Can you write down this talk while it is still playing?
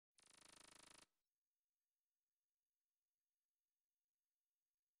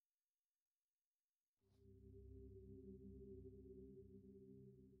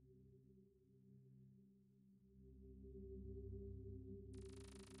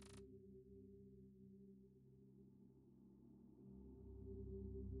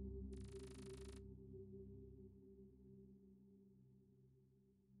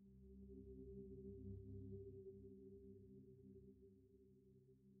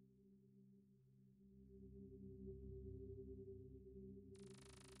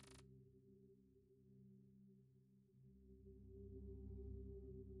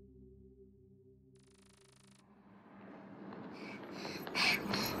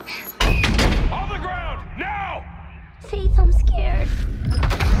On the ground, now! Faith, I'm scared.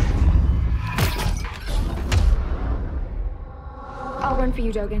 I'll run for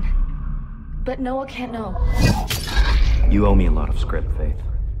you, Dogen. But Noah can't know. You owe me a lot of script, Faith.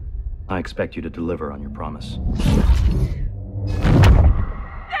 I expect you to deliver on your promise.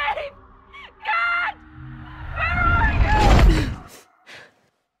 Faith! God! Where are you?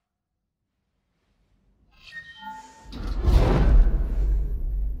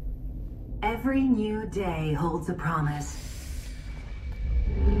 Every new day holds a promise.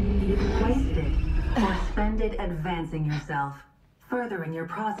 You can waste it or spend it advancing yourself, furthering your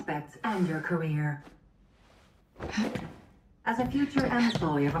prospects and your career. As a future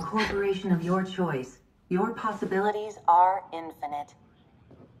employee of a corporation of your choice, your possibilities are infinite.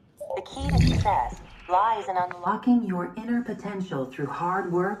 The key to success lies in unlocking your inner potential through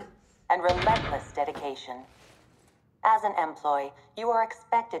hard work and relentless dedication. As an employee, you are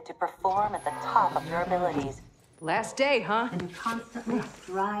expected to perform at the top of your abilities. Last day, huh? And constantly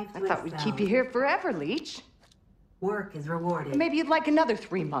strive to I thought we'd keep you here forever, Leech. Work is rewarded. Maybe you'd like another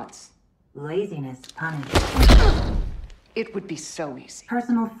 3 months. Laziness punished. It would be so easy.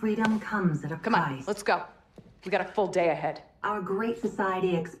 Personal freedom comes at a Come price. on, let's go. We got a full day ahead. Our great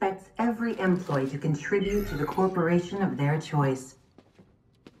society expects every employee to contribute to the corporation of their choice.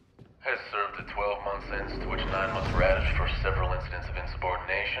 Has served a 12-month sentence to which 9 months were added for several incidents of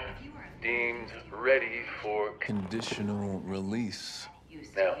insubordination. Deemed ready for conditional release.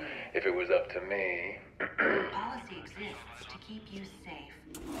 Now, if it was up to me... Policy exists to keep you safe.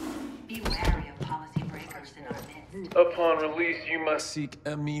 Be wary of policy breakers in our midst. Upon release, you must... Seek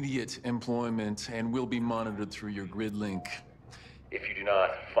immediate employment and will be monitored through your grid link. If you do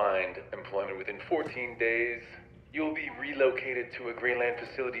not find employment within 14 days, you'll be relocated to a Greenland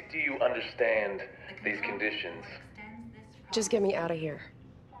facility. Do you understand these conditions? Just get me out of here.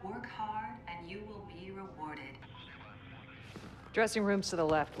 Work hard and you will be rewarded. Dressing rooms to the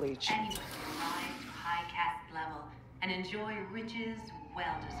left, Leech. And you must rise to high caste level and enjoy riches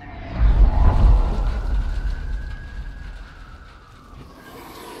well deserved.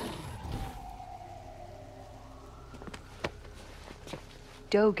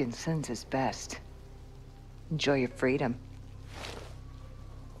 Dogen sends his best. Enjoy your freedom.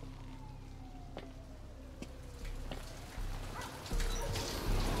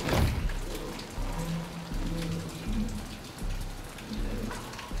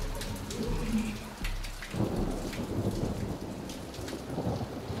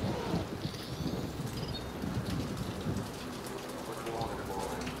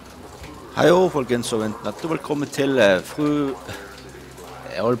 Hei folkens, og vent, velkommen til fru...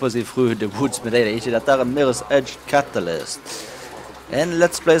 Jeg holder på å si fru The Woods, men det er ikke. Dette er Mirror's Edge Catalyst. En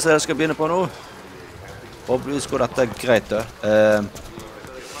let's play som jeg skal begynne på nå. Forhåpentligvis går dette greit da.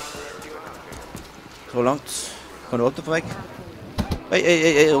 Så langt. Kan du åpne for meg?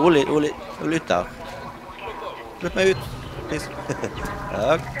 Rolig. Lytt der. Slipp meg ut, please.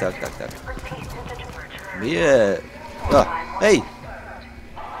 Takk. Mye... Ja, hei!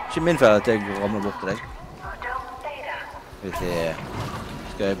 Ikke min feil at jeg ramler bort til deg. Skal vi se...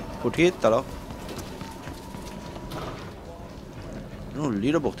 Skal jeg bort hit, eller? Noen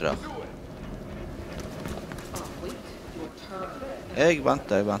lyder borte der. Jeg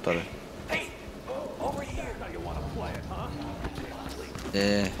venter det.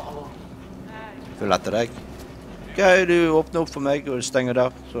 Følg etter deg. Ok, du åpner opp for meg, og du stenger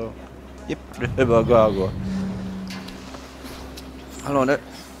der, så... Jipp, det er bare å gå. Hallo, det.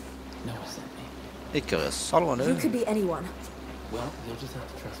 Icarus, hallo, det. You could be anyone. Well, you'll just have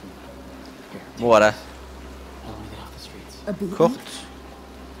to trust me. Hva var det? I want to get off the streets. A beacon? Kort?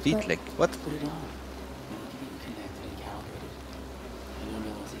 Beatlik? What? Put it on. Connected and calibrated. And you'll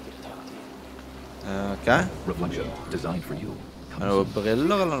know it's eager to talk to you. Ok. Reflection, designed for you. Er det noen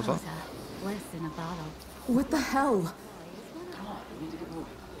briller eller noe sånt? Bliss in a bottle. What the hell? Come on, we need to get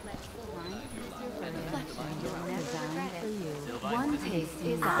moving. One taste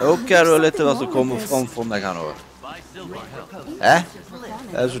is Ok, du har litt av hva som kommer fram for meg her nå. Hæ?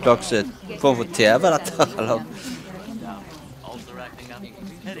 Det er så dags et form for TV dette, eller?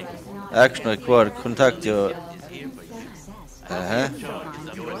 Action required, contact your...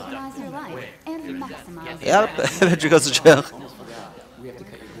 Hjelp, jeg vet ikke hva som skjer.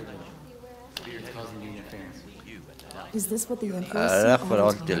 Is this what the Ja, Emperor det er said derfor det all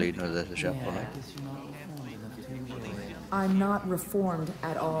alltid the er time? lyd når det skjer på meg. I'm not reformed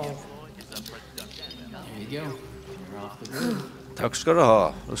at all. There you go. You're off the grid. Takk skal du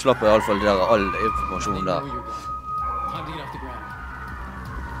ha. Nå slapp jeg i alle fall all informasjon der. Time to get off the ground.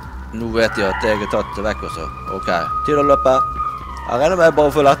 Nå vet jeg at jeg har tatt det vekk også. Ok, tid å løpe. Jeg regner med bare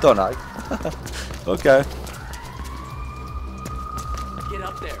å få lette den her. Ok. Get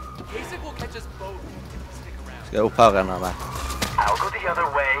up there. Kasich will catch us both. Stick around. Skal jeg opp her enda med? I'll go the other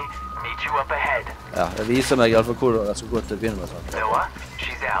way. Meet you up ahead. Ja, det viser meg i alle fall hvor jeg skal gå til å begynne med sånt. Noah,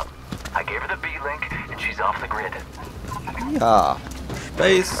 she's out. I gave her the B-link, and she's off the grid. Ja.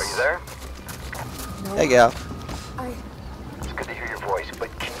 Space. Are you there? Jeg er. It's good to hear your voice, but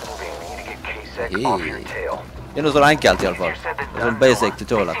keep moving. We need to get Kasich Hey. off your tail. Det er noe sånn enkelt i alle fall. You said that Det er sånn basic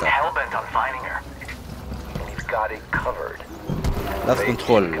tutorial he's dette. hellbent on finding her. And he's got it covered. Left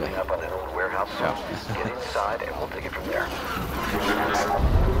control. Coming up on an old warehouse soon. Get inside, and we'll take it from there.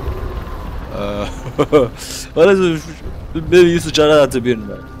 Hva er det som beviser ikke det til å begynne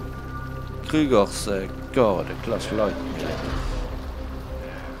med? Krugers guard, class light.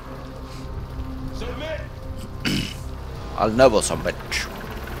 I'll never submit.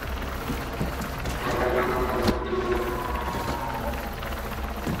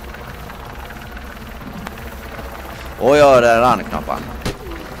 Ja, det er den knappen.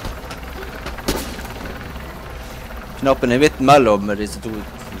 Knappen er midt mellom disse to.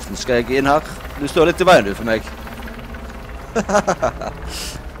 Skal jeg inn her? Du står litt i veien du for meg.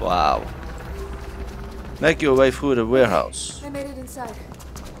 Wow. Make your way through the warehouse. I made it inside.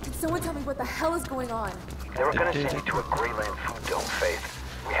 Can someone tell me what the hell is going on? They were gonna send you to a Greyland food dome, Faith.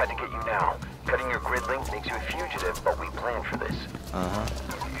 We had to get you now. Cutting your grid link makes you a fugitive, but we planned for this.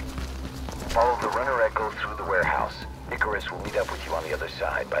 Follow the runner echo through the warehouse. Icarus will meet up with you on the other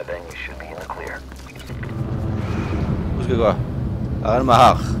side. By then, you should be in the clear. Hvor skal jeg gå? Her er det med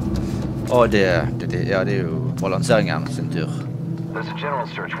her. Ja, det er jo balanseringen sin tur. There's a general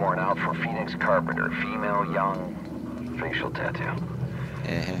search warrant out for Phoenix Carpenter. Female, young, facial tattoo.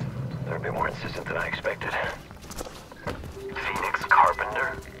 They're a bit more insistent than I expected. Phoenix Carpenter?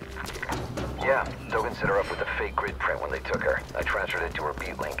 Yeah, Dogan set her up with a fake grid print when they took her. I transferred it to her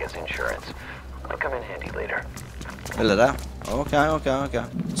B-link as insurance. It'll come in handy later. Vil det? Ok.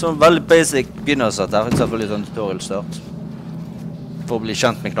 Sånn veldig basic begynnersatt her. Selvfølgelig sånn tutorial start. For å bli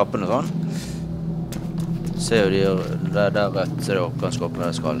kjent med knappene og sånn. Ser jo de der rett, så det kan skåpe når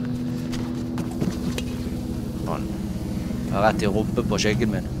jeg skal. Sånn. Jeg har rett i rumpe på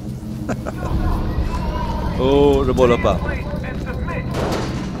skjeggen min. Det må løpe.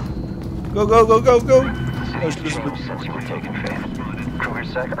 Go! Since you were taken, Faith.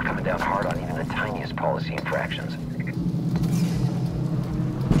 Kruger's Sec are coming down hard on even the tiniest policy infractions.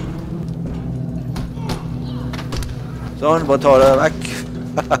 Sånn, bare ta det vekk.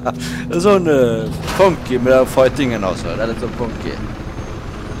 Det er sånn funky med den fightingen altså. Det er litt sånn funky.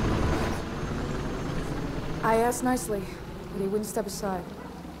 I asked nicely, but he wouldn't step aside.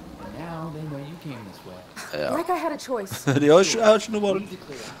 And now they know you came this way. Ja. Like I had a choice. De har ikke noe valg. Need to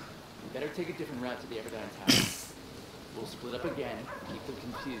clear out. We better take a different route to the Everdine Tower. We'll split up again and keep them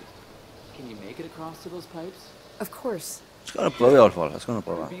confused. Can you make it across to those pipes? Of course. Skal du prøve i alle fall. Skal du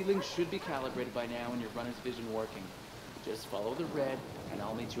prøve. Your B-link should be calibrated by now and your runner's vision working. Just follow the red and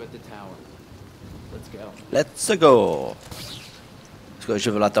I'll meet you at the tower. Let's go. Let's go! Skal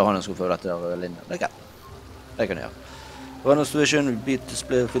ikke få lette han, jeg skal få lette linjen. Det er greit. Det kan jeg gjøre. Runner's vision will beat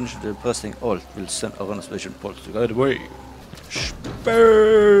display finish the pressing alt will send a runner's vision pulse to guide the way.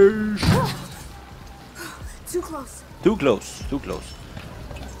 Space! Too close. Too close.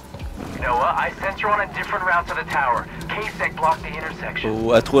 Noah, I sent her on a different route to the tower. Kasich blocked the intersection.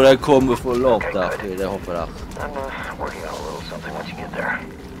 Jeg tror det kommer for lavt der, i det hoppet der. I'm working on a little something once you get there.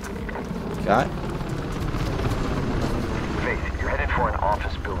 Ok. Faith, you're headed for an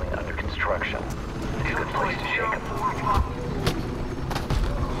office building under construction. It's a good place to shake 'em.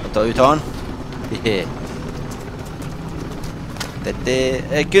 Jeg tar ut han. Hehe. Dette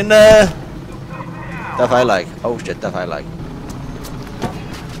jeg kunne... Det er feil jeg. Oh shit, det er feil jeg.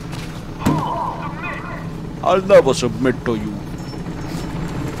 I'll never submit to you.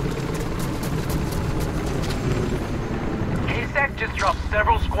 Kasich just dropped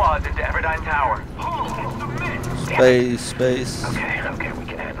several squads into Everdine Tower. Space. Okay, we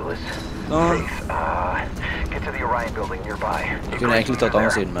can handle this. Sånn. Faith, get to the Orion building nearby. Jeg kunne egentlig tatt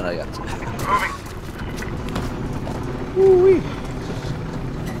andre siden, men det er greit. Moving.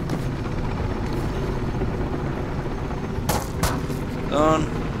 Sånn.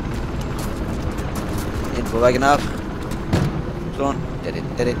 Inn på veggen her. Sånn. There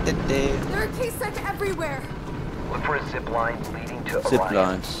are Kasich everywhere. Look for a zip line leading to Zip Orion.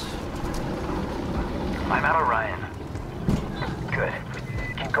 lines. I'm at Orion. Good.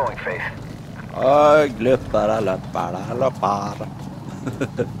 Keep going, Faith. Løper. I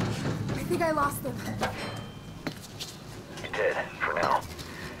think I lost them. You did, for now.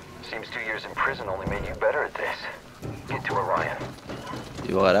 Seems 2 years in prison only made you better at this. Get to Orion.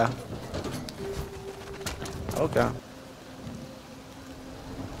 Gjorde det? Ok.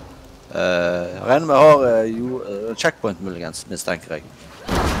 Regner med har checkpoint muligens, mistenker jeg.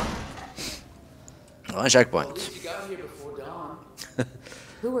 Det var en checkpoint.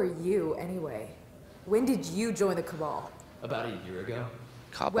 Who are you, anyway? When did you join the Cabal? About a year ago.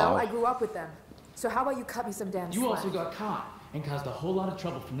 Well, I grew up with them. So how about you cut me some damn slack? You also got caught and caused a whole lot of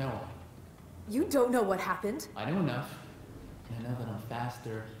trouble from now on. You don't know what happened? I know enough. And I know that I'm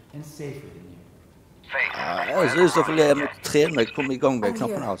faster and safer than you. Faith. Jeg synes selvfølgelig jeg må trene meg, komme I gang med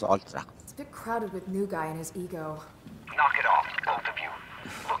knappene, altså alt det der. It's a bit crowded with new guy and his ego. Knock it off, both of you.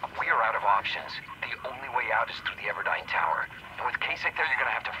 Look, we are out of options. The only way out is through the Everdine Tower. And with Kasich there, you're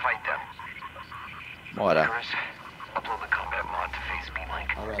gonna have to fight them. Hva det? Chris, upload the combat mod to Faith's B-Link.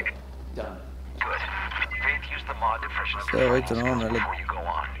 Alright, done. Good. Faith, use the mod to freshen up Det your ikke noe phones annet. before you go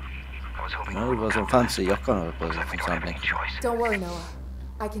on. I was hoping Nå er det bare sånn fancy jakker nå på I think I have any samling. choice. Don't worry, Noah.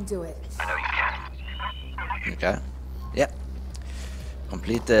 I can do it. I know you can. Ok. Ja.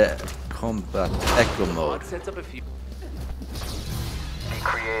 Complete combat echo mode. Sets up a few. Be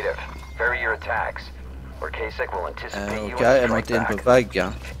creative. Vary your attacks. Or Kasich will anticipate you Ok, jeg and måtte strike inn på back.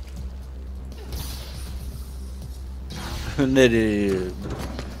 veggen. Ned I...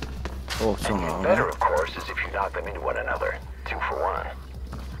 Åh, sånn And var even better, det. of course, is if you knock them into one another. 2 for 1.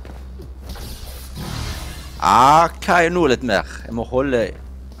 Hva nå litt mer? Jeg må holde...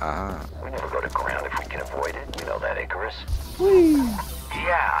 We never go to ground if we can avoid it. You know that, Icarus.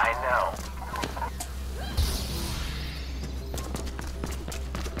 Yeah, I know.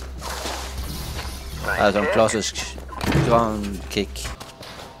 Det er sånn klassisk grand kick.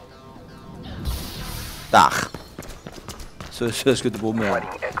 Der. Så jeg skulle til bomme igjen.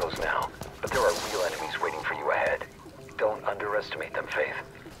 Fighting echoes now, but there are real enemies waiting for you ahead. Don't underestimate them, Faith.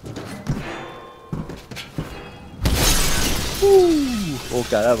 Ok,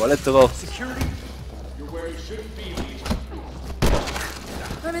 det var litt rart.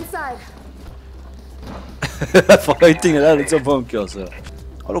 I'm inside. Fightingen er litt sånn funky, altså.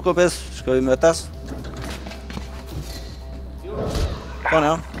 Hallo, kompis. Skal vi møtes? Sånn,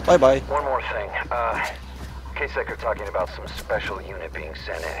 ja. Bye, bye. One more thing. Kasich are talking about some special unit being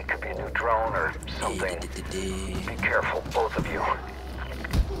sent in. It could be a new drone or something. Be careful, both of you.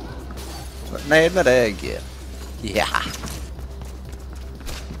 Nei, med deg. Ja.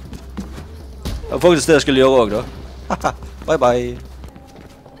 Det var faktisk det jeg skulle gjøre også, da. Bye, bye.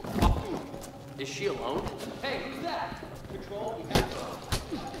 Is she alone? Hey, who's that? Control,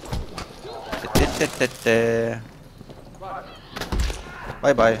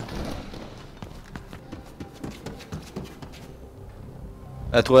 Bye, bye.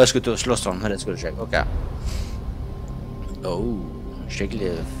 Jeg tror jeg skulle til å slåss sånn, men det skulle ikke. Ok.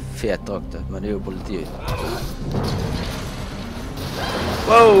 Skikkelig fet drakt, men det er jo politiet.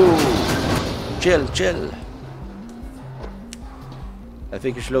 Wow! Chill, chill. Jeg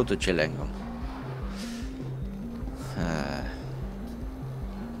fikk ikke lov til å chille en gang.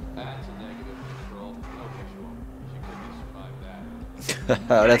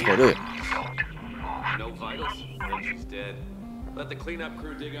 Det tror du. No vitals. Then she's dead. Let the cleanup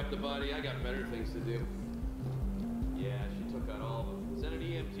crew dig up the body. I got better things to do. Yeah, she took out all of them. Send an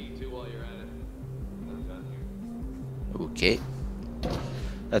EMT too while you're at it. I'm done here. Ok.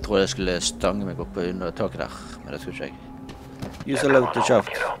 Jeg tror jeg skulle stange meg opp under taket der, men det skulle ikke jeg. Use a load to shaft.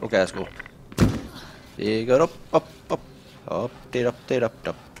 Ok, jeg skal opp. Vi går opp, opp, opp. Opp, dit, opp, dit, opp,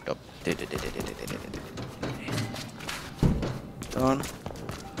 opp, opp. Sånn.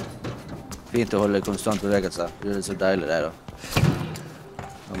 Fint å holde konstant bevegelse. Det er så deilig det da.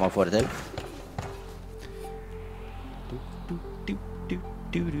 Når man får det til.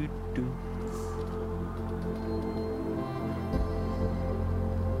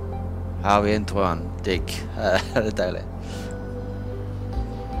 Her har vi introen. Digg. Det er deilig.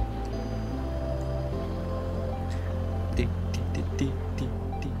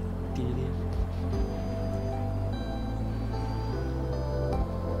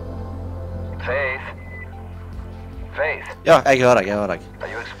 Faith? Faith? Ja, jeg hører deg, jeg hører deg. Are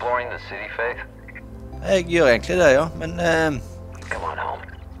you exploring the city, Faith? Jeg gjør egentlig det, ja, men Come on home.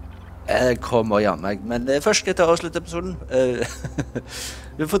 jeg kommer hjem, men først skal jeg ta avslutte episoden.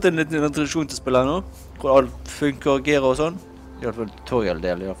 Vi har fått en liten introduksjon til spillet nå, hvor alt funker og gerer og sånn. I hvert fall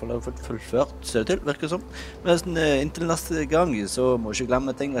tutorial-del, i hvert fall har jeg fått fullført, ser det til, virker som. Men inntil neste gang, så må jeg ikke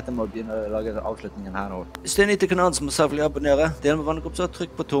glemme ting at jeg må begynne å lage avslutningen her nå. Hvis du er ny til kanalen, så må du selvfølgelig abonnere. Del med vanlig opp, så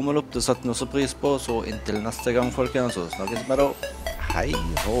trykk på tommel opp, det setter noe så pris på. Så inntil neste gang, folkens, så snakkes vi med da. Hei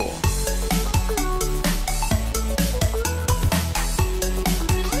hå!